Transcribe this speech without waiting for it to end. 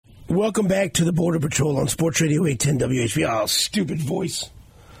Welcome back to the Border Patrol on Sports Radio 810 WHB. Oh, stupid voice.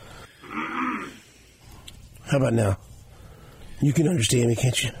 How about now? You can understand me,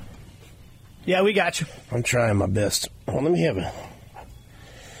 can't you? Yeah, we got you. I'm trying my best. Oh, let me have a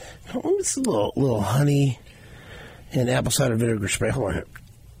little honey and apple cider vinegar spray. Hold on.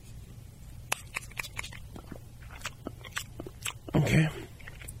 Okay.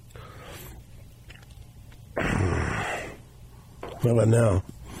 What about now?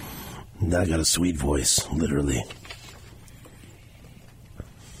 Now I got a sweet voice, literally.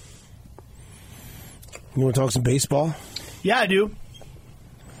 You want to talk some baseball? Yeah, I do.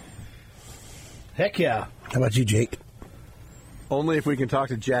 Heck yeah. How about you, Jake? Only if we can talk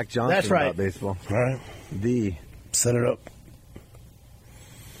to Jack Johnson That's right. about baseball. All right. Set it up.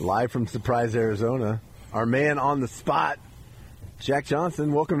 Live from Surprise, Arizona. Our man on the spot, Jack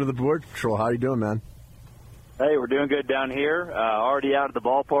Johnson. Welcome to the Border Patrol. How are you doing, man? Hey, we're doing good down here. Already out at the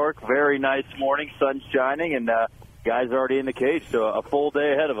ballpark. Very nice morning. Sun's shining, and guys are already in the cage, so a full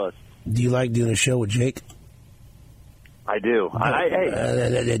day ahead of us. Do you like doing a show with Jake? I do. Come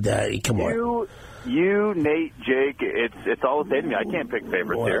on. You, Nate, Jake, it's all the same to me. I can't pick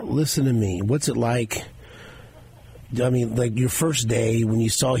favorites here. Listen to me. What's it like? I mean, like your first day when you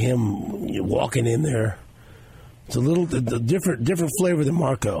saw him walking in there. It's a little different flavor than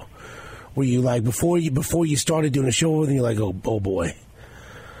Marco. Were you like before you started doing a show with him? You're like, oh boy.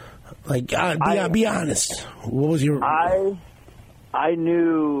 Like, be honest. What was your? I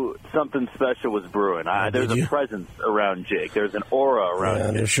knew something special was brewing. There's a presence around Jake. There's an aura around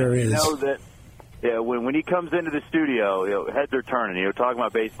him. There sure is. You know that. Yeah, when he comes into the studio, heads are turning. Talking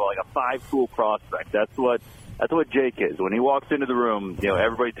about baseball like a 5-tool prospect. That's what Jake is. When he walks into the room,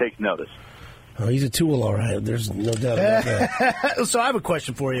 everybody takes notice. Oh, he's a tool, all right. There's no doubt about that. So I have a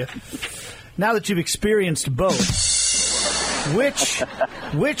question for you. Now that you've experienced both,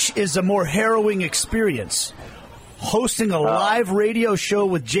 which is a more harrowing experience? Hosting a live radio show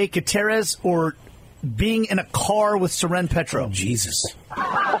with Jake Gutierrez or being in a car with Soren Petro? Oh, Jesus.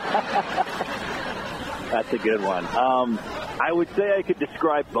 That's a good one. I would say I could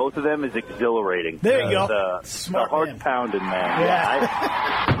describe both of them as exciting. There you go. Smart heart man. pounding, man.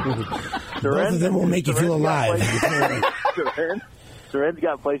 Yeah. Both of them will make you feel alive. Soren's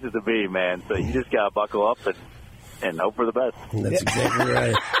got places to be, man. So you just got to buckle up and hope for the best. That's exactly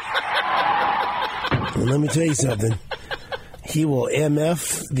right. Well, let me tell you something. He will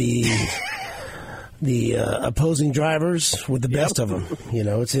MF the opposing drivers with the best of them.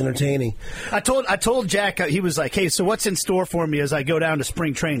 It's entertaining. I told Jack, he was like, hey, so what's in store for me as I go down to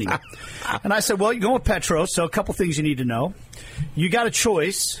spring training? And I said, well, you're going with Petro, so a couple things you need to know. You got a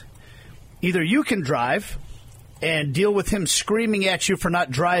choice. Either you can drive and deal with him screaming at you for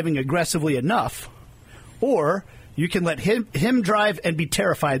not driving aggressively enough, or you can let him drive and be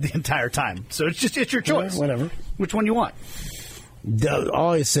terrified the entire time. So it's your choice. Whatever. Which one you want?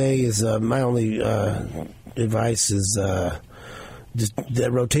 All I say is my only advice is just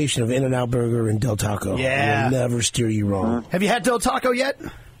the rotation of In-N-Out Burger and Del Taco. Yeah. Will never steer you wrong. Have you had Del Taco yet?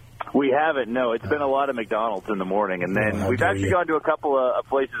 We haven't, no. It's been a lot of McDonald's in the morning, and then we've actually gone to a couple of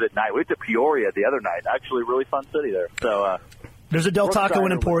places at night. We went to Peoria the other night. Actually, a really fun city there. So there's a Del Taco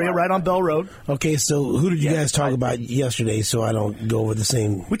in Emporia right on Bell Road. Okay, so who did you guys talk about yesterday so I don't go over the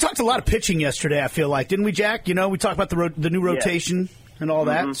same? We talked a lot of pitching yesterday, I feel like. Didn't we, Jack? We talked about the new rotation and all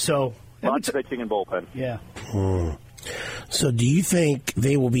that. So lots of pitching and bullpen. Yeah. So do you think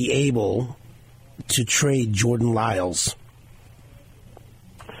they will be able to trade Jordan Lyles?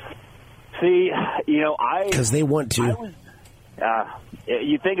 See, because they want to.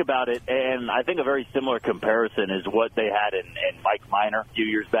 You think about it, and I think a very similar comparison is what they had in Mike Minor a few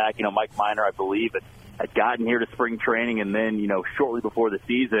years back. Mike Minor, I believe, had gotten here to spring training, and then, shortly before the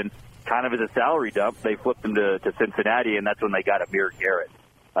season, kind of as a salary dump, they flipped him to Cincinnati, and that's when they got Amir Garrett.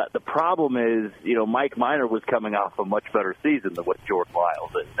 The problem is, Mike Minor was coming off a much better season than what Jordan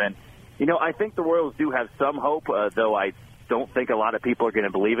Lyles is. And, I think the Royals do have some hope, though I don't think a lot of people are going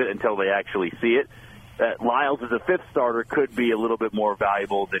to believe it until they actually see it. That Lyles as a fifth starter could be a little bit more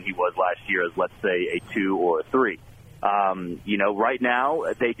valuable than he was last year as, let's say, a 2 or a 3. Right now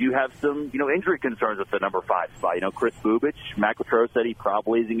they do have some, injury concerns at the number 5 spot. Chris Bubich, Matt Quatreau said he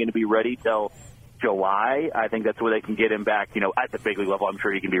probably isn't going to be ready till July. I think that's where they can get him back, at the big league level. I'm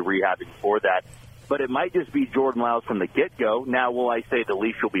sure he can be rehabbing for that. But it might just be Jordan Lyles from the get-go. Now, will I say the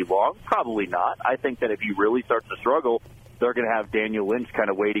leash will be long? Probably not. I think that if he really starts to struggle, they're going to have Daniel Lynch kind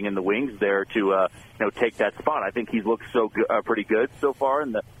of waiting in the wings there to, take that spot. I think he's looked pretty good so far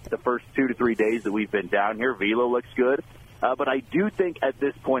in the first 2 to 3 days that we've been down here. Velo looks good. But I do think at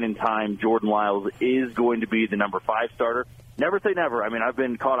this point in time, Jordan Lyles is going to be the number 5 starter. never say never. I mean, I've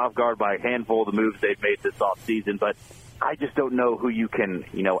been caught off guard by a handful of the moves they've made this offseason, but I just don't know who you can,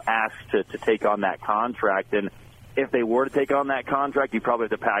 ask to take on that contract. And if they were to take on that contract, you probably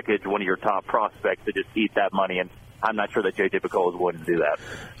have to package one of your top prospects to just eat that money. And I'm not sure that J.J. Picollo is willing to do that.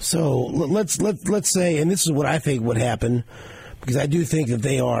 So let's say, and this is what I think would happen, because I do think that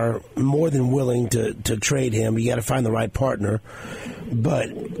they are more than willing to trade him. You got to find the right partner. But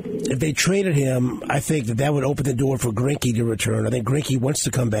if they traded him, I think that would open the door for Greinke to return. I think Greinke wants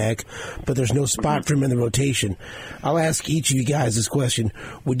to come back, but there's no spot for him in the rotation. I'll ask each of you guys this question: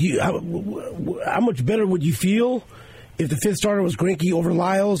 how much better would you feel if the fifth starter was Greinke over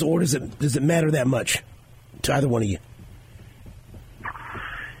Lyles, or does it matter that much to either one of you?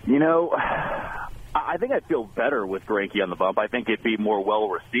 I think I'd feel better with Greinke on the bump. I think it'd be more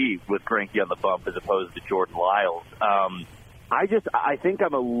well-received with Greinke on the bump as opposed to Jordan Lyles. I think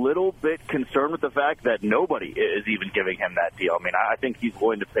I'm a little bit concerned with the fact that nobody is even giving him that deal. I mean, I think he's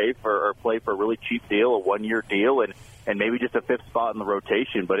willing to play for a really cheap deal, a one-year deal, and maybe just a fifth spot in the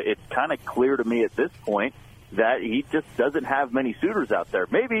rotation. But it's kind of clear to me at this point that he just doesn't have many suitors out there.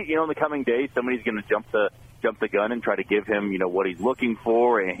 Maybe, in the coming days, somebody's going to jump the gun and try to give him, what he's looking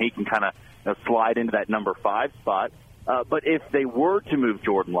for, and he can kind of slide into that number 5 spot. But if they were to move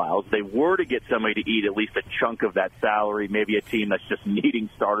Jordan Lyles, they were to get somebody to eat at least a chunk of that salary, maybe a team that's just needing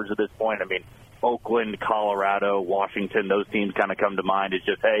starters at this point. I mean, Oakland, Colorado, Washington, those teams kind of come to mind as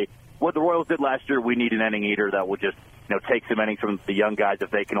just, hey, what the Royals did last year, we need an inning eater that will just, take some innings from the young guys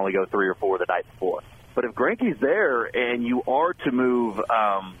if they can only go 3 or 4 the night before. But if Greinke's there and you are to move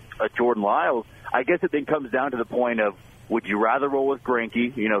a Jordan Lyles, I guess it then comes down to the point of, would you rather roll with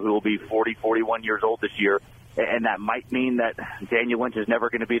Greinke, who will be 40, 41 years old this year, and that might mean that Daniel Lynch is never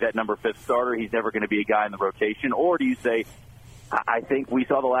going to be that number 5 starter, he's never going to be a guy in the rotation, or do you say, I think we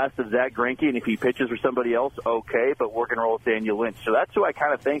saw the last of Zach Greinke, and if he pitches for somebody else, okay, but we're going to roll with Daniel Lynch. So that's who I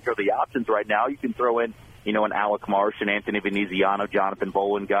kind of think are the options right now. You can throw in, an Alec Marsh and Anthony Veneziano, Jonathan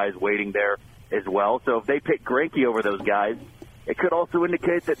Bolin guys waiting there as well. So if they pick Greinke over those guys, it could also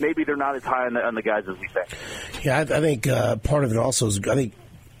indicate that maybe they're not as high on the guys as we think. Yeah, I think part of it also is I think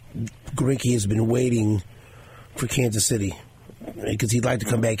Greinke has been waiting for Kansas City because he'd like to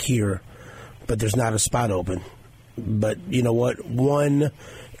come back here, but there's not a spot open. But you know what? One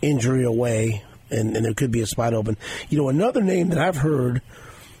injury away, and there could be a spot open. Another name that I've heard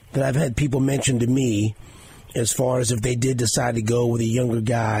that I've had people mention to me as far as if they did decide to go with a younger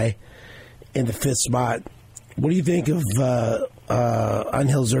guy in the 5th spot. What do you think of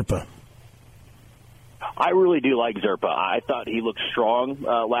Angel Zerpa? I really do like Zerpa. I thought he looked strong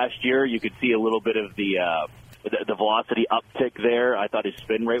last year. You could see a little bit of the velocity uptick there. I thought his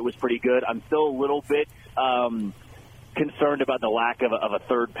spin rate was pretty good. I'm still a little bit concerned about the lack of a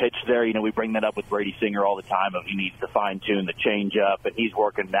third pitch there. We bring that up with Brady Singer all the time. He needs to fine-tune the changeup, and he's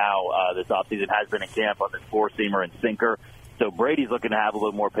working now this offseason, has been in camp on this 4-seamer and sinker. So Brady's looking to have a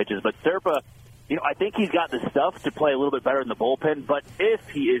little more pitches. But Zerpa, I think he's got the stuff to play a little bit better in the bullpen. But if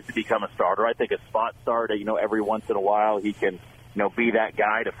he is to become a starter, I think a spot start, every once in a while he can, be that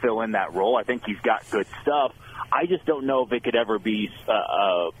guy to fill in that role. I think he's got good stuff. I just don't know if it could ever be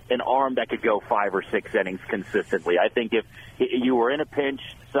an arm that could go 5 or 6 innings consistently. I think if you were in a pinch,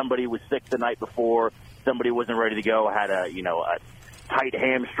 somebody was sick the night before, somebody wasn't ready to go, had a tight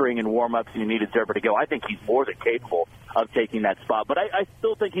hamstring in warm-ups, and you needed Zerpa to go, I think he's more than capable of taking that spot. But I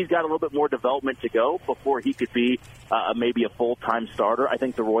still think he's got a little bit more development to go before he could be maybe a full-time starter. I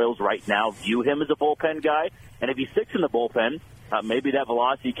think the Royals right now view him as a bullpen guy, and if he sticks in the bullpen, maybe that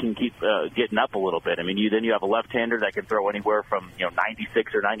velocity can keep getting up a little bit. I mean, you have a left-hander that can throw anywhere from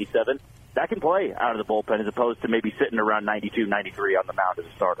 96 or 97. That can play out of the bullpen as opposed to maybe sitting around 92, 93 on the mound as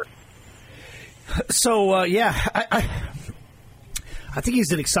a starter. So, I think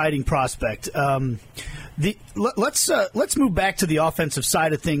he's an exciting prospect. Let's move back to the offensive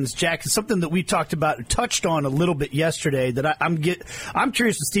side of things, Jack. It's something that we touched on a little bit yesterday. That I'm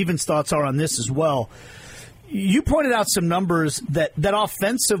curious what Steven's thoughts are on this as well. You pointed out some numbers that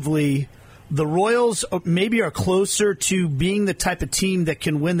offensively, the Royals maybe are closer to being the type of team that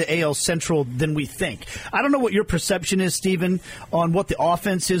can win the AL Central than we think. I don't know what your perception is, Steven, on what the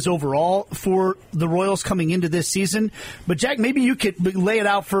offense is overall for the Royals coming into this season. But, Jack, maybe you could lay it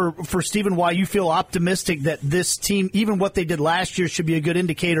out for Steven why you feel optimistic that this team, even what they did last year, should be a good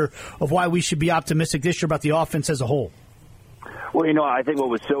indicator of why we should be optimistic this year about the offense as a whole. Well, I think what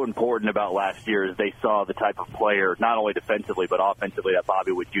was so important about last year is they saw the type of player, not only defensively, but offensively, that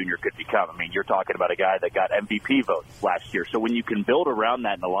Bobby Witt Jr. could become. I mean, you're talking about a guy that got MVP votes last year. So when you can build around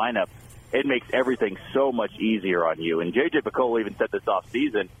that in the lineup, it makes everything so much easier on you. And J.J. Picollo even said this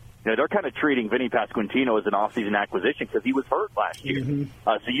offseason, they're kind of treating Vinny Pasquantino as an offseason acquisition because he was hurt last year.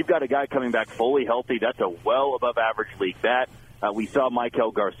 So you've got a guy coming back fully healthy. That's a well above average league bat. We saw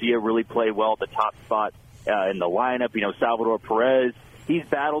Michael Garcia really play well at the top spot in the lineup. Salvador Perez, he's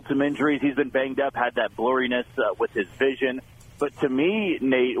battled some injuries. He's been banged up, had that blurriness with his vision. But to me,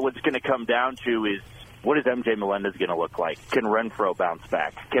 Nate, what's going to come down to is, what is MJ Melendez going to look like? Can Renfroe bounce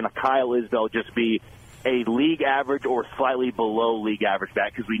back? Can Kyle Isbell just be a league average or slightly below league average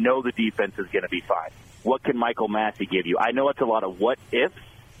back? Because we know the defense is going to be fine. What can Michael Massey give you? I know it's a lot of what ifs,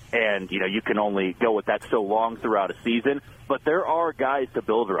 and you can only go with that so long throughout a season. But there are guys to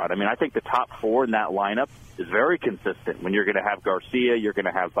build around. I mean, I think the top four in that lineup is very consistent. When you're going to have Garcia, you're going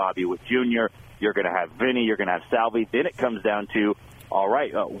to have Bobby Witt Jr., you're going to have Vinny, you're going to have Salvi. Then it comes down to, all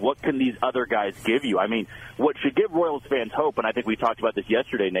right, what can these other guys give you? I mean, what should give Royals fans hope, and I think we talked about this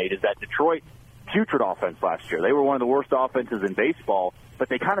yesterday, Nate, is that Detroit putrid offense last year. They were one of the worst offenses in baseball, but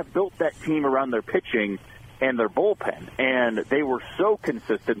they kind of built that team around their pitching and their bullpen, and they were so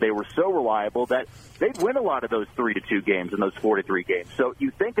consistent, they were so reliable that they'd win a lot of those 3-2 games and those 4-3 games. So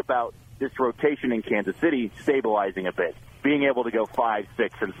you think about this rotation in Kansas City stabilizing a bit, being able to go 5,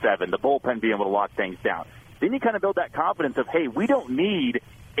 6, and 7, the bullpen being able to lock things down. Then you kind of build that confidence of, hey, we don't need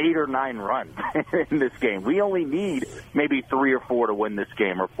 8 or 9 runs in this game. We only need maybe 3 or 4 to win this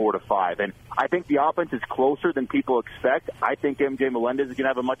game, or 4 to 5. And I think the offense is closer than people expect. I think MJ Melendez is going to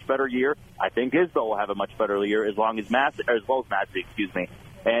have a much better year. I think Isbell will have a much better year as well as Massey,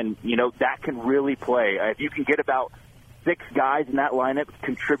 And, that can really play. If you can get about 6 guys in that lineup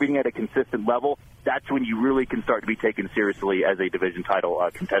contributing at a consistent level, that's when you really can start to be taken seriously as a division title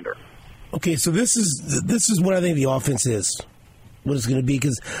contender. Okay, so this is what I think the offense is. What it's going to be,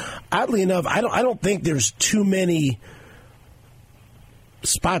 because oddly enough, I don't think there's too many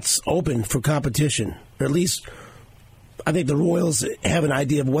spots open for competition. Or at least, I think the Royals have an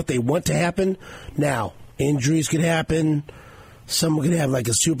idea of what they want to happen. Now, injuries could happen. Someone could have like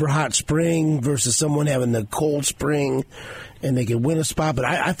a super hot spring versus someone having the cold spring, and they could win a spot. But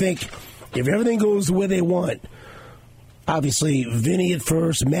I think if everything goes the way they want, obviously Vinny at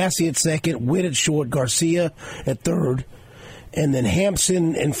first, Massey at second, Witt at short, Garcia at third. And then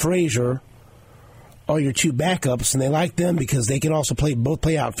Hampson and Frazier are your 2 backups, and they like them because they can also both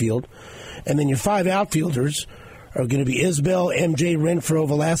play outfield. And then your 5 outfielders are going to be Isbell, MJ, Renfroe,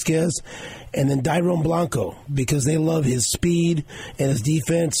 Velasquez, and then Dairon Blanco, because they love his speed and his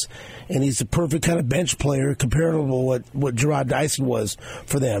defense, and he's the perfect kind of bench player comparable to what Gerard Dyson was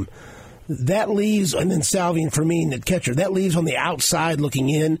for them. That leaves, and then Salvi and Fermin at catcher, that leaves on the outside looking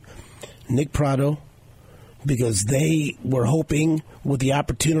in Nick Prado, because they were hoping with the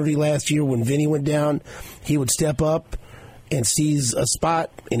opportunity last year when Vinny went down, he would step up and seize a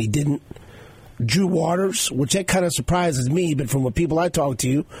spot, and he didn't. Drew Waters, which that kind of surprises me, but from what people I talk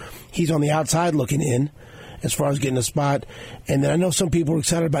to, he's on the outside looking in as far as getting a spot. And then I know some people are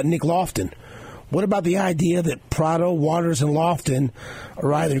excited about Nick Lofton. What about the idea that Prado, Waters, and Lofton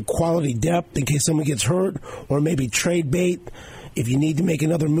are either quality depth in case someone gets hurt, or maybe trade bait if you need to make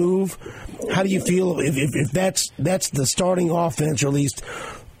another move? How do you feel if that's the starting offense, or at least,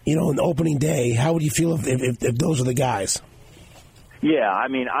 on the opening day? How would you feel if those are the guys? Yeah, I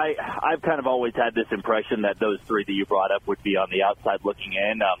mean, I've kind of always had this impression that those 3 that you brought up would be on the outside looking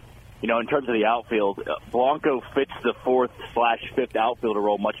in. In terms of the outfield, Blanco fits the 4th/5th outfielder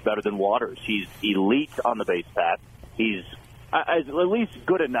role much better than Waters. He's elite on the base path. He's at least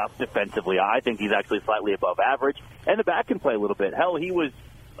good enough defensively. I think he's actually slightly above average. And the bat can play a little bit. Hell, he was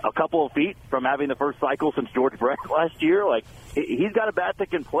a couple of feet from having the first cycle since George Brett last year. Like, he's got a bat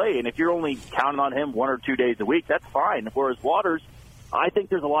that can play. And if you're only counting on him 1 or 2 days a week, that's fine. Whereas Waters, I think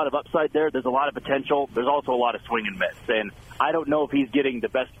there's a lot of upside there. There's a lot of potential. There's also a lot of swing and miss. And I don't know if he's getting the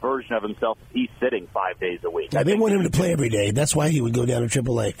best version of himself if he's sitting 5 days a week. They want him to play every day. That's why he would go down to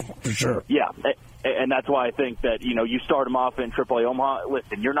AAA, for sure. Yeah, and that's why I think that, you start him off in AAA Omaha.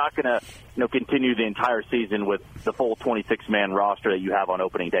 Listen, you're not going to, continue the entire season with the full 26-man roster that you have on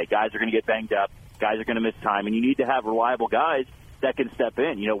opening day. Guys are going to get banged up. Guys are going to miss time. And you need to have reliable guys that can step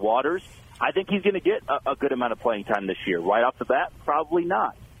in. Waters, I think he's going to get a good amount of playing time this year. Right off the bat, probably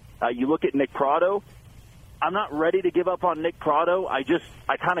not. You look at Nick Prado. I'm not ready to give up on Nick Prado. I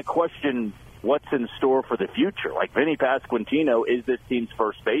kind of question what's in store for the future. Like, Vinny Pasquantino is this team's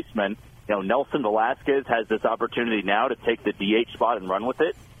first baseman. Nelson Velasquez has this opportunity now to take the DH spot and run with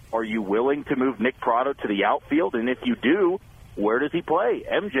it. Are you willing to move Nick Prado to the outfield? And if you do, where does he play?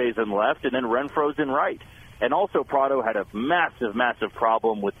 MJ's in left, and then Renfroe's in right. And also, Prado had a massive, massive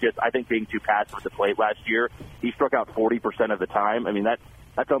problem with just, I think, being too passive at the plate last year. He struck out 40% of the time. I mean,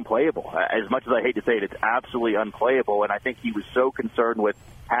 that's unplayable. As much as I hate to say it, it's absolutely unplayable. And I think he was so concerned with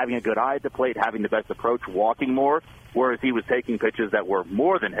having a good eye at the plate, having the best approach, walking more, whereas he was taking pitches that were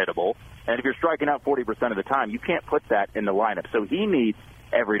more than hittable. And if you're striking out 40% of the time, you can't put that in the lineup. So he needs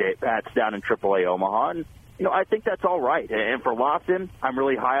everyday bats down in AAA Omaha. And, I think that's all right. And for Lofton, I'm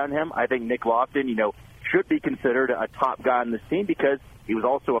really high on him. I think Nick Lofton, should be considered a top guy on this team because he was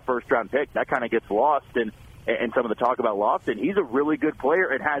also a first-round pick. That kind of gets lost in some of the talk about Lofton. He's a really good player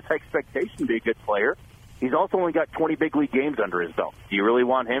and has expectation to be a good player. He's also only got 20 big league games under his belt. Do you really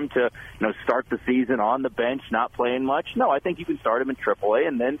want him to, start the season on the bench, not playing much? No, I think you can start him in AAA,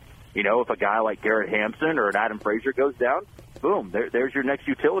 and then, if a guy like Garrett Hampson or an Adam Frazier goes down, boom, there's your next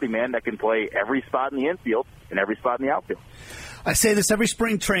utility man that can play every spot in the infield and every spot in the outfield. I say this every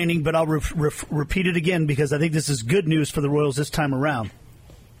spring training, but I'll repeat it again because I think this is good news for the Royals this time around.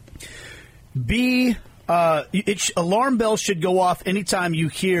 Alarm bells should go off anytime you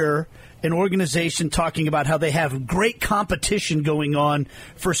hear an organization talking about how they have great competition going on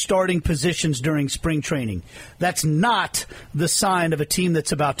for starting positions during spring training. That's not the sign of a team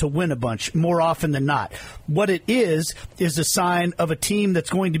that's about to win a bunch, more often than not. What it is a sign of a team that's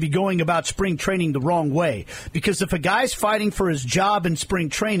going to be going about spring training the wrong way. Because if a guy's fighting for his job in spring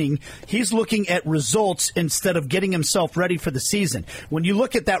training, he's looking at results instead of getting himself ready for the season. When you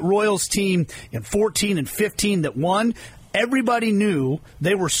look at that Royals team in 14 and 15 that won, everybody knew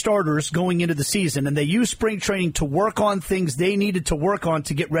they were starters going into the season, and they used spring training to work on things they needed to work on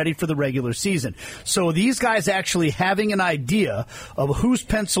to get ready for the regular season. So these guys actually having an idea of who's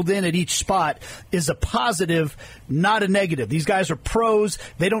penciled in at each spot is a positive, not a negative. These guys are pros.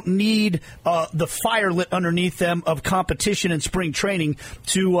 They don't need the fire lit underneath them of competition in spring training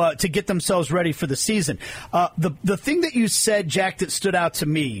to get themselves ready for the season. The thing that you said, Jack, that stood out to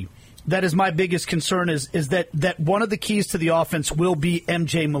me, that is my biggest concern is that one of the keys to the offense will be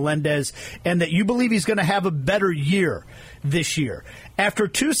MJ Melendez, and that you believe he's going to have a better year this year. After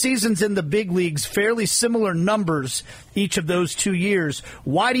 2 seasons in the big leagues, fairly similar numbers each of those 2 years,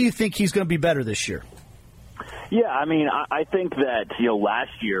 why do you think he's going to be better this year? Yeah, I think that,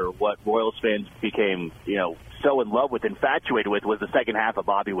 last year what Royals fans became, so in love with, infatuated with, was the second half of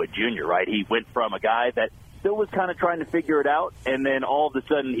Bobby Witt Jr., right? He went from a guy that still was kind of trying to figure it out, and then all of a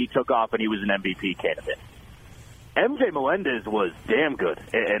sudden he took off and he was an MVP candidate. MJ Melendez was damn good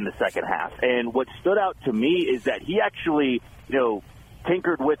in the second half, and what stood out to me is that he actually,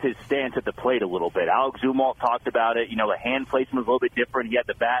 tinkered with his stance at the plate a little bit. Alex Zumwalt talked about it. The hand placement was a little bit different. He had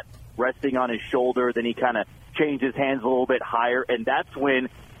the bat resting on his shoulder, then he kind of changed his hands a little bit higher, and that's when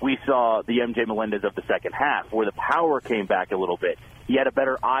we saw the MJ Melendez of the second half, where the power came back a little bit. He had a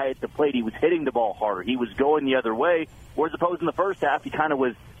better eye at the plate. He was hitting the ball harder. He was going the other way, whereas opposed in the first half, he kind of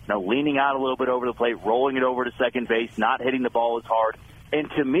was leaning out a little bit over the plate, rolling it over to second base, not hitting the ball as hard. And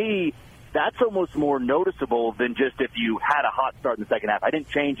to me, that's almost more noticeable than just if you had a hot start in the second half. I didn't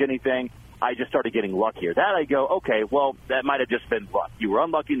change anything. I just started getting luckier. That I go, okay, well, that might have just been luck. You were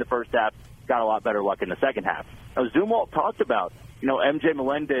unlucky in the first half, got a lot better luck in the second half. Now, Zumwalt talked about, MJ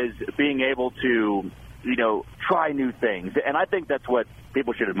Melendez being able to, try new things. And I think that's what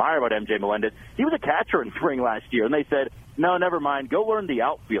people should admire about MJ Melendez. He was a catcher in spring last year, and they said, no, never mind, go learn the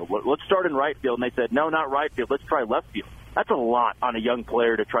outfield. Let's start in right field. And they said, no, not right field. Let's try left field. That's a lot on a young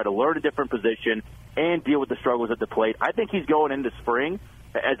player to try to learn a different position and deal with the struggles at the plate. I think he's going into spring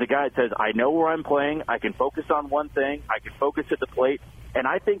as a guy that says, I know where I'm playing. I can focus on one thing. I can focus at the plate. And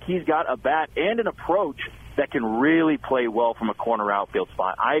I think he's got a bat and an approach that can really play well from a corner outfield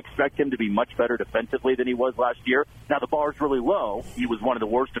spot. I expect him to be much better defensively than he was last year. Now, the bar's really low. He was one of the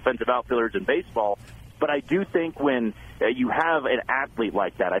worst defensive outfielders in baseball. But I do think when you have an athlete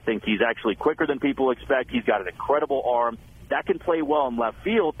like that, I think he's actually quicker than people expect. He's got an incredible arm that can play well in left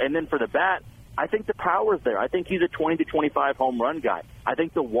field. And then for the bat, I think the power's there. I think he's a 20 to 25 home run guy. I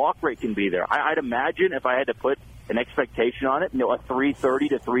think the walk rate can be there. I'd imagine if I had to put an expectation on it, a 330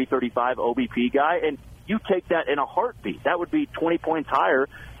 to 335 OBP guy, and you take that in a heartbeat. That would be 20 points higher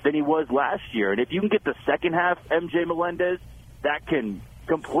than he was last year. And if you can get the second half MJ Melendez, that can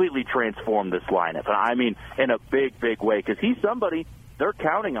completely transform this lineup. I mean, in a big, big way, because he's somebody they're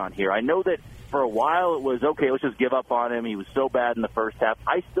counting on here. I know that for a while it was, okay, let's just give up on him. He was so bad in the first half.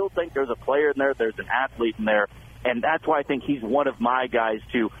 I still think there's a player in there. There's an athlete in there. And that's why I think he's one of my guys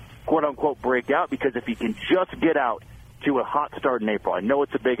to, quote-unquote, break out, because if he can just get out to a hot start in April. I know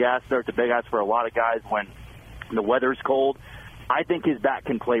it's a big ask there. It's a big ask for a lot of guys when the weather's cold. I think his bat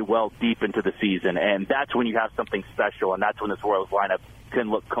can play well deep into the season, and that's when you have something special, and that's when this Royals lineup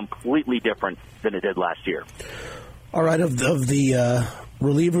can look completely different than it did last year. All right, of the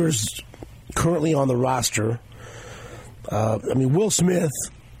relievers currently on the roster, Will Smith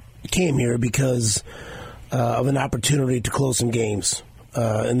came here because of an opportunity to close some games,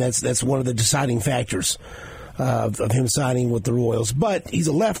 and that's one of the deciding factors of him signing with the Royals. But he's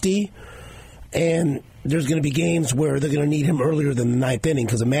a lefty, and there's going to be games where they're going to need him earlier than the ninth inning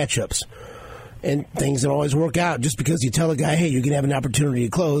because of matchups. And things don't always work out. Just because you tell a guy, hey, you're going to have an opportunity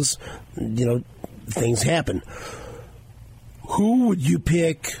to close, things happen. Who would you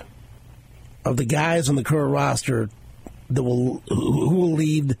pick of the guys on the current roster who will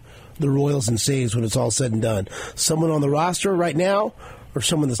lead the Royals in saves when it's all said and done? Someone on the roster right now or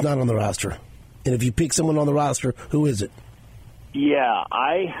someone that's not on the roster? And if you pick someone on the roster, who is it? Yeah,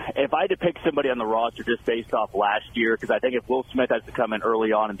 if I had to pick somebody on the roster just based off last year, because I think if Will Smith has to come in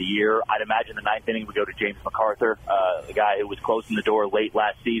early on in the year, I'd imagine the ninth inning would go to James MacArthur, the guy who was closing the door late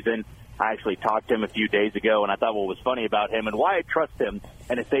last season. I actually talked to him a few days ago, and I thought what was funny about him and why I trust him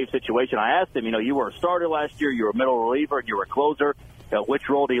in a save situation. I asked him, you were a starter last year, you were a middle reliever, and you were a closer. Which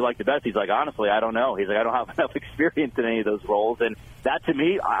role do you like the best? He's like, honestly, I don't know. He's like, I don't have enough experience in any of those roles. And that, to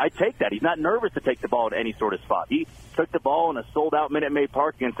me, I take that. He's not nervous to take the ball at any sort of spot. He took the ball in a sold-out Minute Maid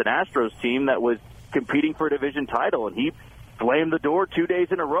Park against an Astros team that was competing for a division title, and he slammed the door 2 days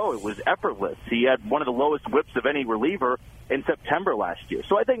in a row. It was effortless. He had one of the lowest whips of any reliever in September last year.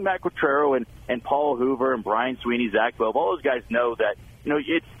 So I think Matt Quatraro and Paul Hoover and Brian Sweeney, Zach Webb, all those guys know that,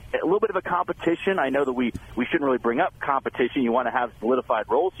 it's a little bit of a competition. I know that we shouldn't really bring up competition. You want to have solidified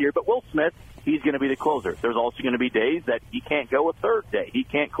roles here. But Will Smith, he's going to be the closer. There's also going to be days that he can't go a third day. He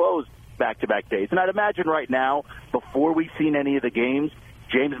can't close back-to-back days. And I'd imagine right now, before we've seen any of the games,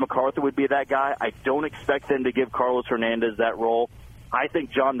 James MacArthur would be that guy. I don't expect them to give Carlos Hernandez that role. I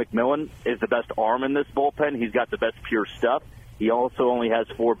think John McMillan is the best arm in this bullpen. He's got the best pure stuff. He also only has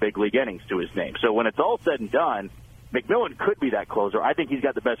 4 big league innings to his name. So when it's all said and done, McMillan could be that closer. I think he's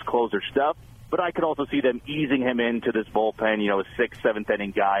got the best closer stuff, but I could also see them easing him into this bullpen, a 6th, 7th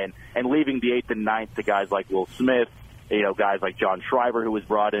inning guy, and leaving the 8th and 9th to guys like Will Smith, guys like John Schreiber, who was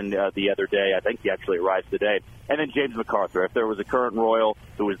brought in the other day. I think he actually arrived today. And then James MacArthur. If there was a current Royal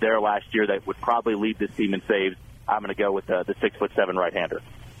who was there last year that would probably lead this team in saves, I'm going to go with the 6'7" right-hander.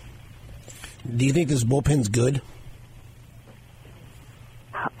 Do you think this bullpen's good?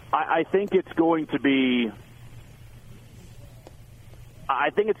 I think it's going to be. I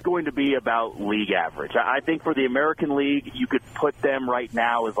think it's going to be about league average. I think for the American League, you could put them right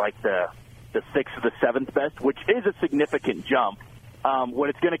now as like the 6th or the 7th best, which is a significant jump. What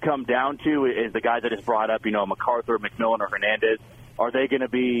it's going to come down to is the guys I just brought up, MacArthur, McMillan, or Hernandez. Are they going to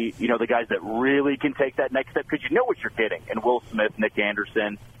be, the guys that really can take that next step? Because you know what you're getting. And Will Smith, Nick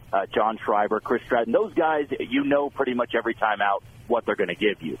Anderson, John Schreiber, Chris Stratton, those guys, pretty much every time out what they're going to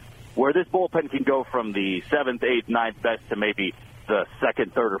give you. Where this bullpen can go from the 7th, 8th, 9th best to maybe the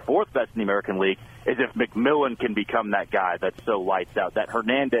 2nd, 3rd, or 4th best in the American League is if McMillan can become that guy that's so lights out, that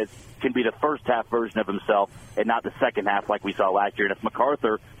Hernandez can be the first half version of himself and not the second half like we saw last year. And if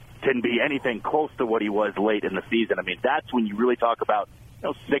MacArthur can be anything close to what he was late in the season, that's when you really talk about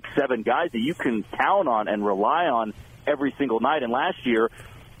 6, 7 guys that you can count on and rely on every single night. And last year,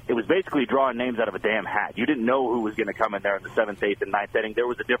 it was basically drawing names out of a damn hat. You didn't know who was going to come in there in the 7th, 8th, and 9th inning. There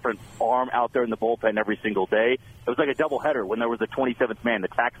was a different arm out there in the bullpen every single day. It was like a doubleheader when there was a 27th man, the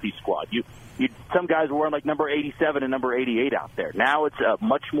taxi squad. Some guys were wearing like number 87 and number 88 out there. Now it's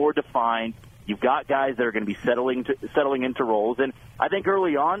much more defined. You've got guys that are going to be settling into roles. And I think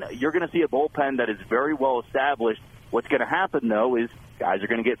early on, you're going to see a bullpen that is very well established. What's going to happen, though, is guys are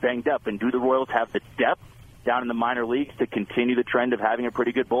going to get banged up. And do the Royals have the depth down in the minor leagues to continue the trend of having a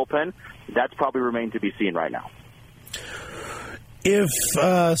pretty good bullpen? That's probably remained to be seen right now. If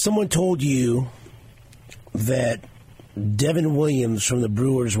someone told you that Devin Williams from the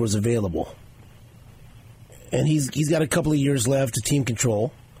Brewers was available, and he's got a couple of years left to team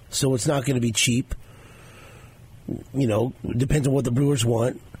control, so it's not going to be cheap. Depends on what the Brewers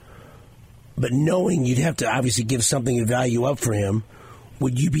want. But knowing you'd have to obviously give something of value up for him,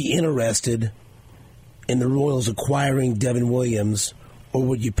 would you be interested in the Royals acquiring Devin Williams, or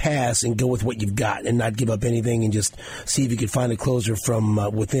would you pass and go with what you've got and not give up anything and just see if you could find a closer from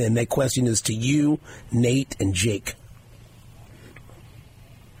within? That question is to you, Nate, and Jake.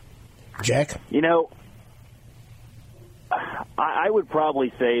 Jack? I would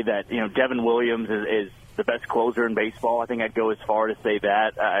probably say that, Devin Williams is the best closer in baseball. I think I'd go as far to say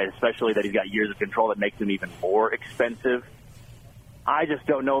that, especially that he's got years of control that makes him even more expensive. I just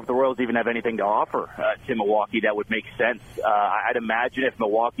don't know if the Royals even have anything to offer to Milwaukee that would make sense. I'd imagine if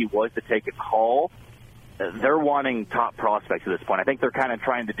Milwaukee was to take a call, they're wanting top prospects at this point. I think they're kind of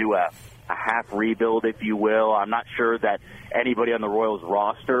trying to do a half rebuild, if you will. I'm not sure that anybody on the Royals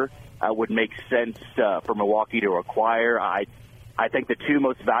roster would make sense for Milwaukee to acquire. I think the two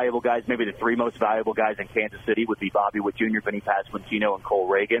most valuable guys, maybe the three most valuable guys in Kansas City would be Bobby Witt Jr., Vinny Pasquantino, and Cole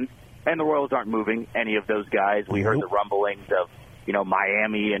Reagan. And the Royals aren't moving any of those guys. We heard the rumblings of,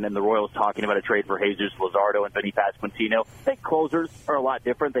 Miami and then the Royals talking about a trade for Jesus Luzardo and Vinny Pasquantino. I think closers are a lot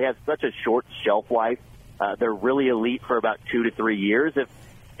different. They have such a short shelf life. They're really elite for about 2 to 3 years.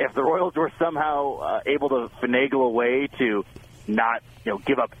 If the Royals were somehow able to finagle a way to not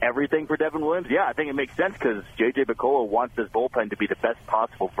give up everything for Devin Williams, yeah, I think it makes sense because J.J. Picollo wants this bullpen to be the best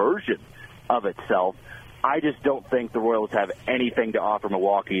possible version of itself. I just don't think the Royals have anything to offer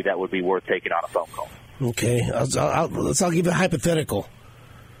Milwaukee that would be worth taking on a phone call. Okay, I'll give you a hypothetical.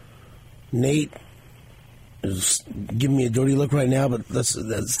 Nate is giving me a dirty look right now, but let's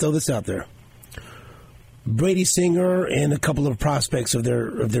throw this out there. Brady Singer and a couple of prospects of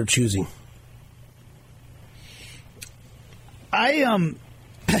their choosing. You're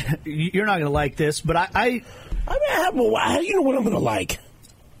not going to like this, but how do you know what I'm going to like?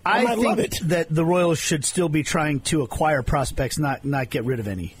 I love think it. that the Royals should still be trying to acquire prospects, not get rid of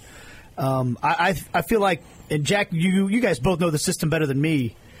any. I feel like, and Jack, you guys both know the system better than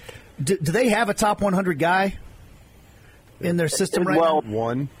me. Do they have a top 100 guy in their system right now?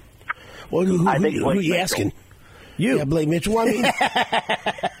 One. Well, who are you asking? You. Yeah, Blake Mitchell. Well, I mean,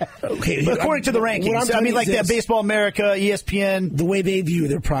 okay, but according to the rankings, I mean, like that Baseball America, ESPN. The way they view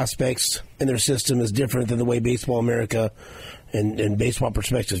their prospects and their system is different than the way Baseball America and Baseball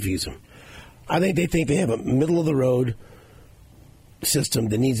Prospectus views them. I think they have a middle-of-the-road system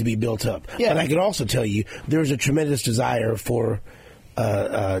that needs to be built up. Yeah. But I can also tell you there's a tremendous desire for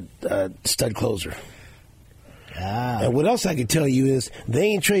stud closer. Ah. And what else I can tell you is they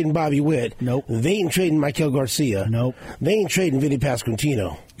ain't trading Bobby Witt. Nope. They ain't trading Michael Garcia. Nope. They ain't trading Vinny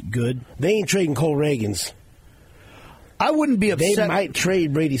Pasquantino. Good. They ain't trading Cole Reagans. I wouldn't be upset. They might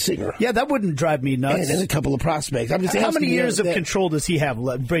trade Brady Singer. Yeah, that wouldn't drive me nuts. And a couple of prospects. I'm just How asking many years you of control does he have?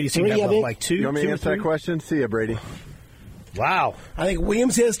 Brady Singer have like 2? You want me to 2 or answer that 3? question? See ya, Brady. Wow. I think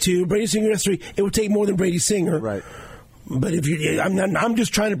Williams has 2. Brady Singer has 3. It would take more than Brady Singer. Right. But I'm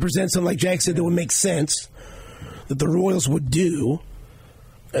just trying to present something like Jack said that would make sense, that the Royals would do.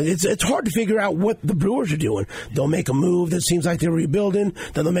 And it's hard to figure out what the Brewers are doing. They'll make a move that seems like they're rebuilding.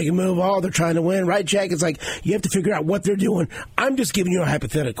 Then they'll make a move, they're trying to win. Right, Jack? It's like you have to figure out what they're doing. I'm just giving you a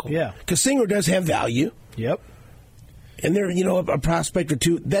hypothetical. Yeah. Because Singer does have value. Yep. And they're, a prospect or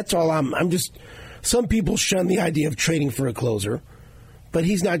two. That's all I'm just... Some people shun the idea of trading for a closer. But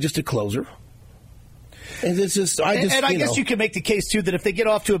he's not just a closer. And it's just, I guess you can make the case too that if they get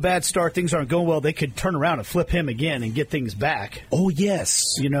off to a bad start, things aren't going well, they could turn around and flip him again and get things back. Oh yes,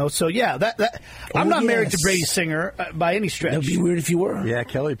 So yeah, I'm not married to Brady Singer by any stretch. That'd be weird if you were. Yeah,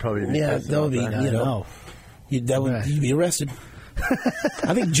 Kelly probably. That would be you'd be arrested.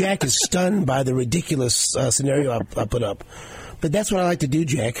 I think Jack is stunned by the ridiculous scenario I put up. But that's what I like to do,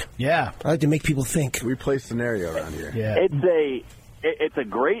 Jack. Yeah, I like to make people think. We play scenario around here. Yeah, It's a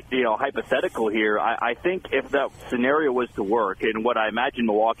great, hypothetical here. I think if that scenario was to work, and what I imagine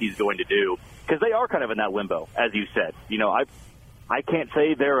Milwaukee's going to do, because they are kind of in that limbo, as you said. I can't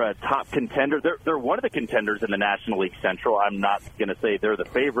say they're a top contender. They're one of the contenders in the National League Central. I'm not going to say they're the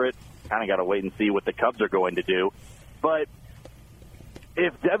favorite. Kind of got to wait and see what the Cubs are going to do. But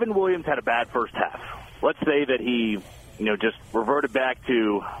if Devin Williams had a bad first half, let's say that he, just reverted back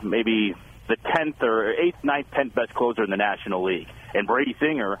to maybe the 10th or 8th, 9th, 10th best closer in the National League, and Brady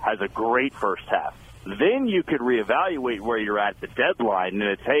Singer has a great first half, then you could reevaluate where you're at the deadline, and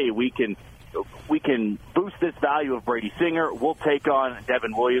it's, hey, we can boost this value of Brady Singer. We'll take on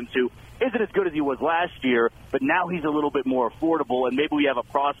Devin Williams, who isn't as good as he was last year, but now he's a little bit more affordable, and maybe we have a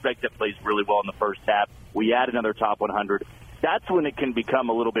prospect that plays really well in the first half. We add another top 100. That's when it can become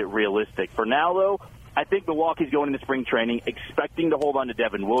a little bit realistic. For now, though, I think Milwaukee's going into spring training expecting to hold on to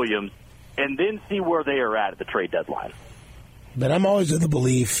Devin Williams, and then see where they are at the trade deadline. But I'm always of the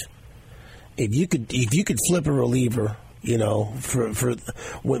belief if you could flip a reliever, for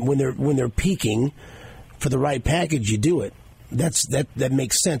when they're peaking for the right package, you do it. That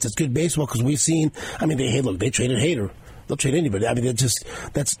makes sense. It's good baseball because we've seen. I mean, they traded Hader. They'll trade anybody. I mean,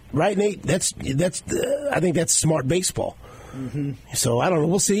 that's right, Nate. I think that's smart baseball. Mm-hmm. So I don't know.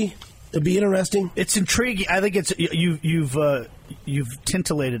 We'll see. It'll be interesting. It's intriguing. I think it's you've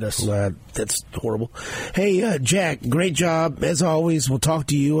tintillated us. That's horrible. Hey, Jack, great job as always. We'll talk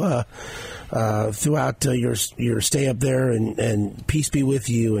to you throughout your stay up there, and peace be with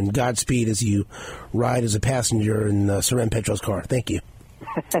you, and Godspeed as you ride as a passenger in Seren Petro's car. Thank you.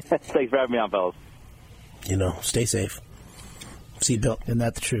 Thanks for having me on, fellas. stay safe. Seatbelt. Isn't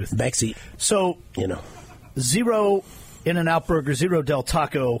that the truth? Back seat. So, 0 In-N-Out Burger, 0 Del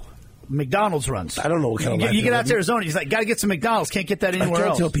Taco, McDonald's runs. I don't know what kind of life You get they're out to Arizona, you're like, got to get some McDonald's. Can't get that I anywhere can't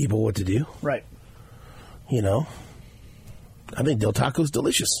else. tell people what to do. Right. I think Del Taco's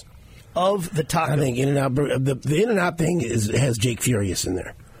delicious. Of the taco. I think In-N-Out Burger, the In-N-Out thing has Jake Furious in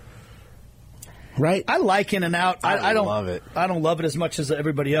there. Right? I like In-N-Out. I don't love it. I don't love it as much as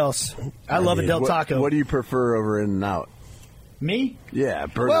everybody else. I love a Del Taco. What do you prefer over In-N-Out? Me? Yeah,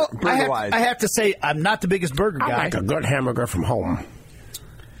 burger, Well, burger-wise. I have to say, I'm not the biggest burger guy. I like a good hamburger from home.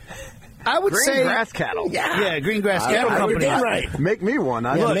 I would Green say Grass Cattle. Yeah, Green Grass Cattle I would Company. damn right. Make me one.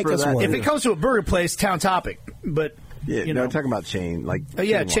 I Yeah, look make for us that. one. If it comes to a burger place, Town Topic. But Yeah, you know, talking about chain, like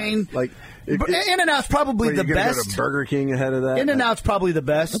chain. like In-N-Out's probably Wait, the you gonna best. Go to Burger King ahead of that. In-N-Out's probably the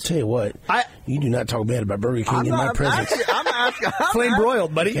best. I'll tell you what. You do not talk bad about Burger King in my presence. I'm asking. Flame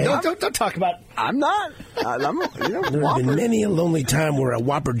broiled, buddy. Okay. Don't talk about. I'm not. There's been Whopper. many a lonely time where a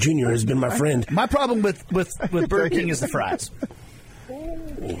Whopper Jr. has been my friend. My problem with Burger King is the fries.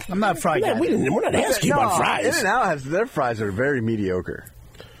 I'm not a fry guy. We're not asking you about fries. In-N-Out has their fries are very mediocre.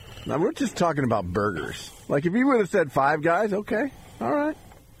 Now we're just talking about burgers. Like if you would have said Five Guys, okay, all right.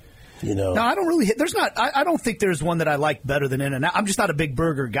 No, I don't really. There's not. I don't think there's one that I like better than In-N-Out. I'm just not a big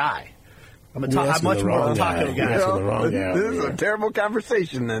burger guy. I'm much more of a taco guy. This is a terrible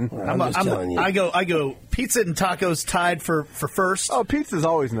conversation. Then I'm just telling you. I go. Pizza and tacos tied for first. Oh, pizza's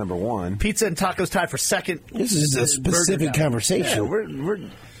always number one. Pizza and tacos tied for second. This is a specific conversation. Yeah,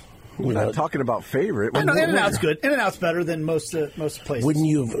 we're not talking about favorite. I know In-N-Out's good. In-N-Out's better than most places. Wouldn't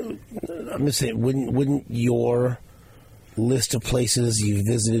you? I'm just saying. Wouldn't your list of places you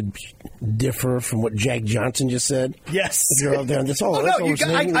visited differ from what Jack Johnson just said? Yes. If you're out there, that's all. Oh, that's no, all we're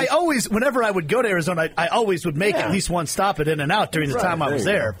saying. I always, whenever I would go to Arizona, I always would make at least one stop at In-N-Out during the time I was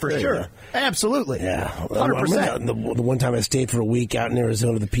there, for sure. Absolutely. Yeah. 100%. The one time I stayed for a week out in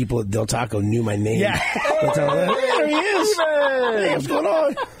Arizona, the people at Del Taco knew my name. Yeah. There he is. Hey, what's going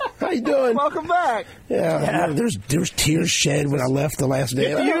on? How you doing? Welcome back. Yeah. There's tears shed when I left the last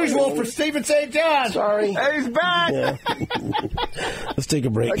day. The usual for Stephen St. John. Sorry. Hey, he's back. Yeah. Let's take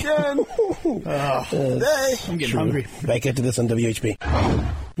a break. Again. I'm getting hungry. Back after this on WHB.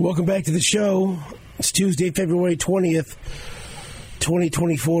 Welcome back to the show. It's Tuesday, February 20th,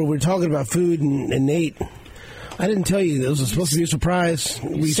 2024. We're talking about food, and Nate, I didn't tell you. This was supposed to be a surprise. Were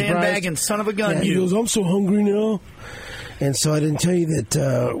you Sandbagging son of a gun, surprised? Yeah, he goes, I'm so hungry now. And so I didn't tell you that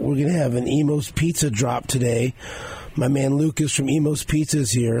we're going to have an IMOs pizza drop today. My man Lucas from IMOs Pizza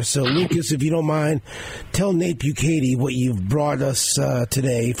is here. So, Lucas, if you don't mind, tell Nate Bucati what you've brought us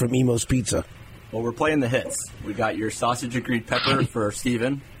today from IMOs Pizza. Well, we're playing the hits. We got your sausage and green pepper for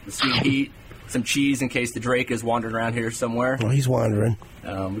Steven, the sweet heat, some cheese in case the Drake is wandering around here somewhere. Well, he's wandering.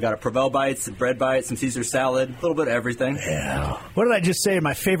 We got a Provel bites, some bread bites, some Caesar salad, a little bit of everything. Yeah. What did I just say?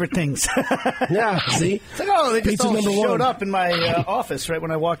 My favorite things. Yeah, see? It's like, oh, they just Pizza all number showed one. up in my office right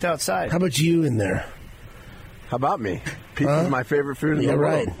when I walked outside. How about you in there? How about me? Pizza's my favorite food in Yeah, the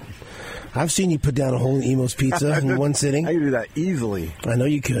right. world. I've seen you put down a whole IMOs pizza in one sitting. I can do that easily. I know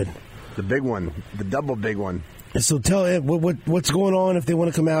you could. The big one, the double big one. And so tell Ed what's going on if they want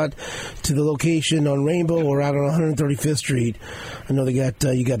to come out to the location on Rainbow or out on 135th Street. I know they got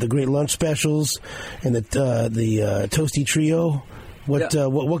you got the great lunch specials and the Toasty Trio.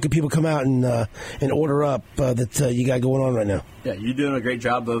 What can people come out and order up that you got going on right now? Yeah, you're doing a great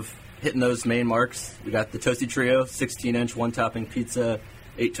job of hitting those main marks. We got the Toasty Trio, 16-inch one-topping pizza,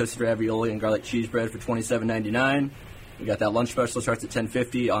 8 toasted ravioli and garlic cheese bread for $27.99. We got that lunch special, starts at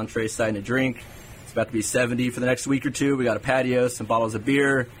 $10.50, entree, side, and a drink. It's about to be $70 for the next week or two. We got a patio, some bottles of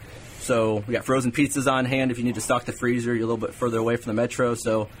beer. So we got frozen pizzas on hand if you need to stock the freezer. You're a little bit further away from the metro.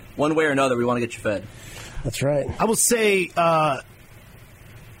 So one way or another, we want to get you fed. That's right. I will say, as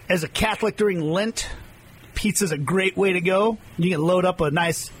a Catholic during Lent, pizza's a great way to go. You can load up a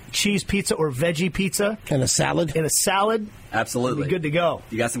nice cheese pizza or veggie pizza. And a salad. Absolutely. Be good to go.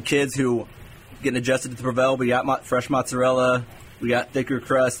 You got some kids who getting adjusted to the Provel. We got fresh mozzarella. We got thicker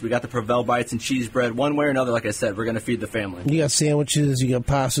crust. We got the Provel bites and cheese bread. One way or another, like I said, we're going to feed the family. You got sandwiches, you got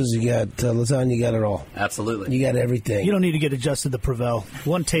pastas, you got lasagna, you got it all. Absolutely. You got everything. You don't need to get adjusted to Provel.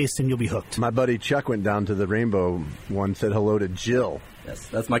 One taste and you'll be hooked. My buddy Chuck went down to the Rainbow one, said hello to Jill. Yes,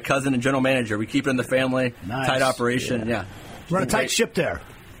 that's my cousin and general manager. We keep it in the family. Nice. Tight operation. Yeah. Run a tight ship there.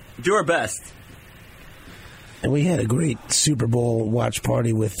 Do our best. And we had a great Super Bowl watch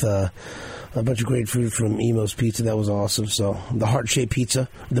party with a bunch of great food from IMOs Pizza. That was awesome. So the heart-shaped pizza,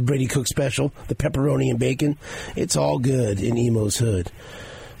 the Brady Cook special, the pepperoni and bacon, it's all good in IMOs Hood.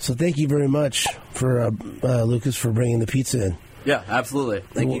 So thank you very much for Lucas for bringing the pizza in. Yeah, absolutely.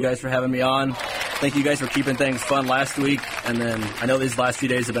 Thank you guys for having me on. Thank you guys for keeping things fun last week. And then I know these last few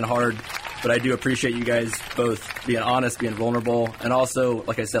days have been hard, but I do appreciate you guys both being honest, being vulnerable, and also,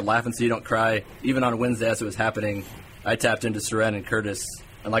 like I said, laughing so you don't cry. Even on Wednesday as it was happening, I tapped into Seren and Curtis.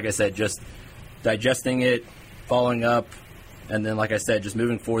 And like I said, just digesting it, following up, and then, like I said, just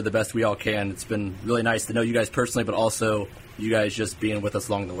moving forward the best we all can. It's been really nice to know you guys personally, but also you guys just being with us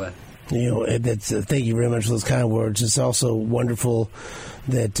along the way. Thank you very much for those kind words. It's also wonderful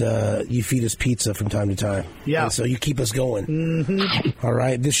that you feed us pizza from time to time. Yeah. And so you keep us going. Mm-hmm. All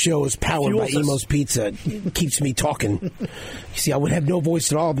right. This show is powered by Emos Pizza. It keeps me talking. You see, I would have no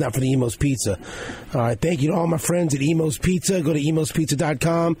voice at all if not for the Emos Pizza. All right. Thank you to all my friends at Emos Pizza. Go to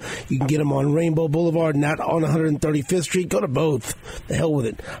emospizza.com. You can get them on Rainbow Boulevard, not on 135th Street. Go to both. The hell with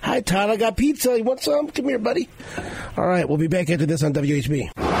it. Hi, Todd. I got pizza. You want some? Come here, buddy. All right. We'll be back after this on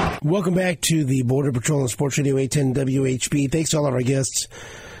WHB. Welcome back to the Border Patrol and Sports Radio 810 WHB. Thanks to all of our guests.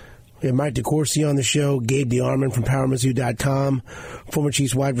 We have Mike DeCourcy on the show, Gabe DeArmond from PowerMizzou.com, former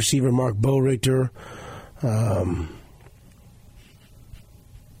Chiefs wide receiver Mark Bowrichter,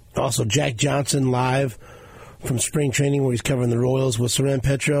 also Jack Johnson live from spring training where he's covering the Royals with Seren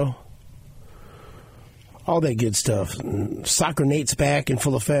Petro. All that good stuff. Soccer Nate's back in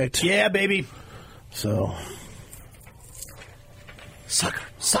full effect. Yeah, baby. So... Soccer.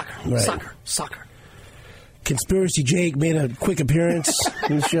 Right. Conspiracy Jake made a quick appearance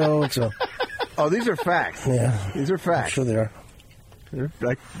in the show. So. Oh, these are facts. Yeah. These are facts. I'm sure they are. They're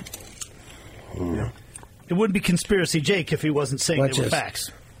like, yeah. It wouldn't be Conspiracy Jake if he wasn't saying they were facts.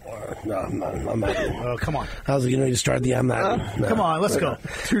 No, I'm not. Oh, come on. I was getting ready to start the I'm not. No. Come on, let's go.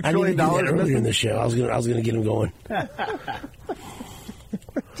 $2 trillion earlier in the show. I was going to get him going.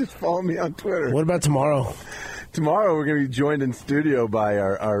 Just follow me on Twitter. What about tomorrow? Tomorrow we're going to be joined in studio by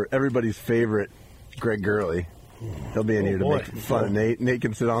our everybody's favorite Greg Gurley. He'll be in here to make fun of Nate. Nate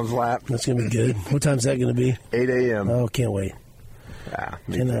can sit on his lap. That's going to be good. What time's that going to be? 8 a.m. Oh, can't wait. Yeah,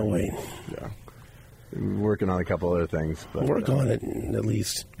 cannot wait. Yeah. We're working on a couple other things. But, work on it, at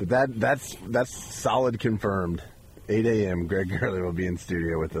least. But that's solid confirmed. 8 a.m. Greg Gurley will be in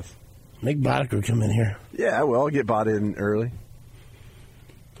studio with us. Make Boddicker come in here. Yeah, well, I'll get bought in early.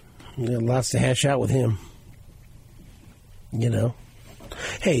 We got lots to hash out with him. You know,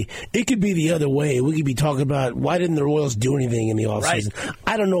 hey, it could be the other way. We could be talking about why didn't the Royals do anything in the offseason? Right.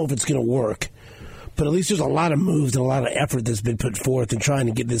 I don't know if it's going to work, but at least there's a lot of moves and a lot of effort that's been put forth in trying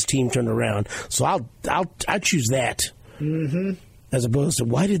to get this team turned around. So I choose that as opposed to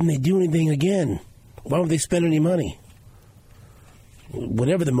why didn't they do anything again? Why don't they spend any money?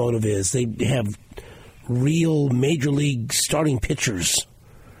 Whatever the motive is, they have real major league starting pitchers.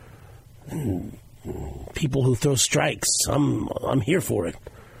 And people who throw strikes, I'm here for it.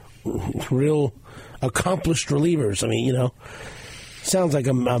 Real accomplished relievers. I mean, you know, sounds like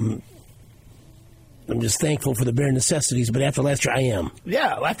I'm just thankful for the bare necessities, but after last year, I am.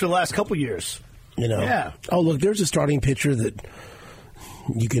 Yeah, after the last couple years. You know. Yeah. Oh, look, there's a starting pitcher that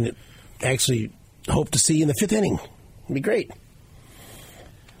you can actually hope to see in the fifth inning. It'd be great.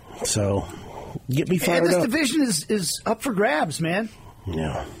 So, get me fired up. This division is up for grabs, man.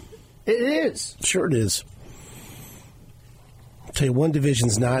 Yeah. It is. Sure it is. I'll tell you, one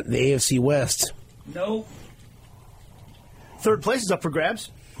division's not the AFC West. No. Third place is up for grabs.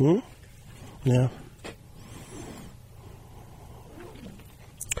 Yeah.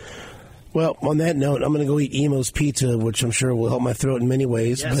 Well, on that note, I'm going to go eat Emo's Pizza, which I'm sure will help my throat in many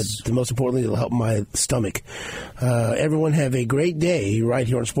ways, but most importantly, it'll help my stomach. Everyone have a great day right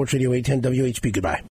here on Sports Radio 810 WHB. Goodbye.